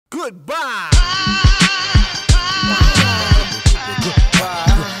Goodbye.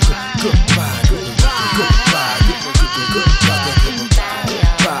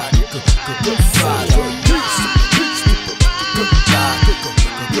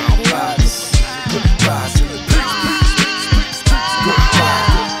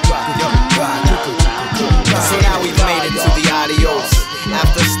 So now we've made it to the adios.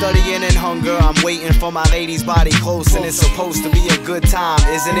 After studying and hunger, I'm waiting for my lady's body close. And it's supposed to be a good time,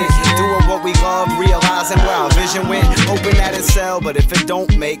 isn't it? Doing what we love, realizing where our vision went. Hoping that it sell, but if it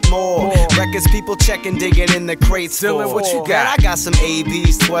don't, make more. Records people checking, digging in the crates for. Dillon, what you got? I got some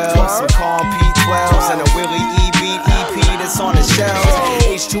ABs 12, some Calm P12s, and a Willie E-Beat EP that's on the shelves.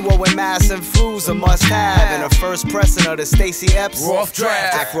 H2O and Massive Fools a must-have. And a first pressing of the Stacey Epps Rough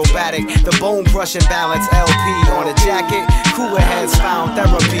draft. Acrobatic, the bone-crushing balance LP on a jacket. Cooler heads found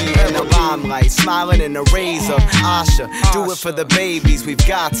therapy in the limelight, smiling in the rays of Asha. Do it for the babies, we've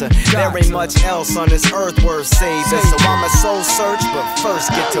got to. There ain't much else on this earth worth saving. So I'm a soul search, but first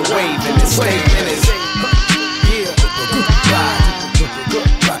get to waving. This statement is yeah. Goodbye.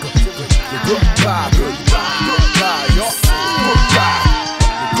 Goodbye. Goodbye. Goodbye. Goodbye.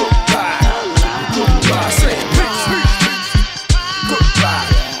 Goodbye. Goodbye. Say it, peace. Goodbye.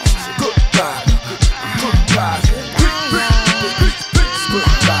 Goodbye. Goodbye.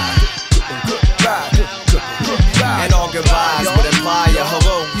 And all goodbyes would imply a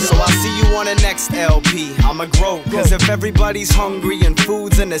hello. So I'll see you on the next LP. I'ma grow, cause if everybody's hungry and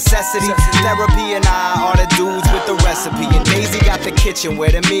food's a necessity, therapy and I are the dudes with the recipe. And Daisy got the kitchen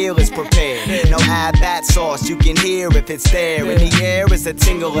where the meal is prepared. No add that sauce, you can hear if it's there. In the air is a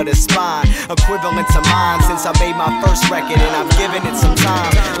tingle of the spine, equivalent to mine since I made my first record and I've given it some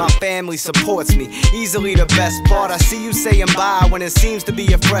time. My family supports me, easily the best part. I see you saying bye when it seems to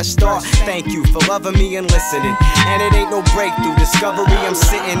be a fresh start. Thank you for loving me and listening. And it ain't no breakthrough discovery, I'm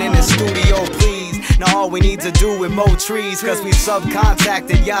sitting in the studio, please. Now all we need to do with more trees, cause we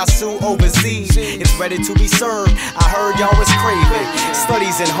subcontracted Yasu overseas. It's ready to be served, I heard y'all was craving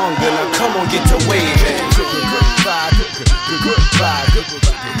studies and hunger, now come on, get to waving. Goodbye, goodbye, goodbye,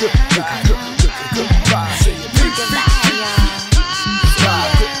 goodbye, say it, peace, goodbye,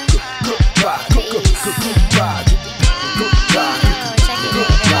 goodbye, goodbye,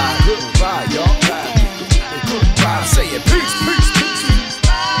 goodbye, goodbye, y'all. Goodbye, say it, peace, peace, peace.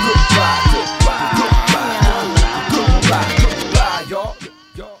 Goodbye, goodbye, goodbye, goodbye, goodbye, y'all.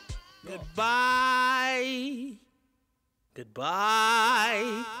 Goodbye.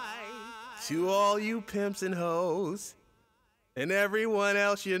 Goodbye to all you pimps and hoes and everyone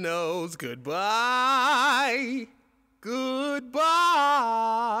else you knows. Goodbye. Goodbye.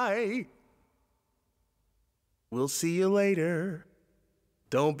 We'll see you later.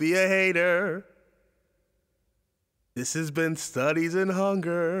 Don't be a hater. This has been Studies in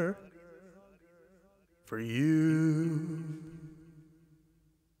Hunger for you.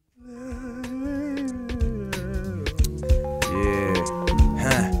 Yeah.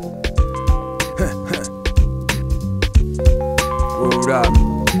 Word up.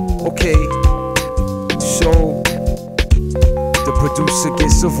 Okay. So the producer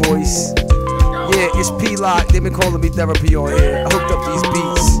gets a voice. Yeah, it's P Locke. They've been calling me therapy on here. I hooked up these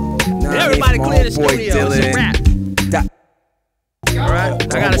beats. Everybody clear the studio. It's a wrap. Alright?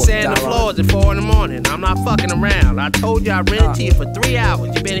 I gotta sand the floors at 4 in the morning. I'm not fucking around. I told you I rented to you for 3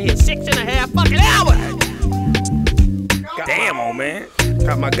 hours. You've been here 6.5 fucking hours. Damn, old man.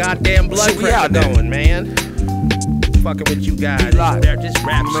 Got my goddamn blood pressure going, man. Fucking with you guys. Just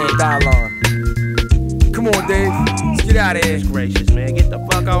rap shit. Come on, Dave. Let's get out of here. Goodness gracious, man. Get the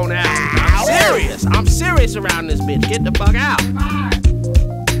fuck on out. I'm serious. I'm serious around this bitch. Get the fuck out.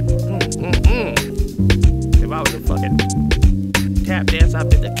 If I was a fucking tap dance, I'd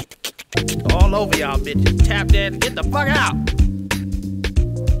be all over y'all bitches. Tap dance, get the fuck out.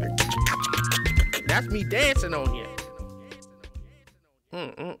 That's me dancing on you.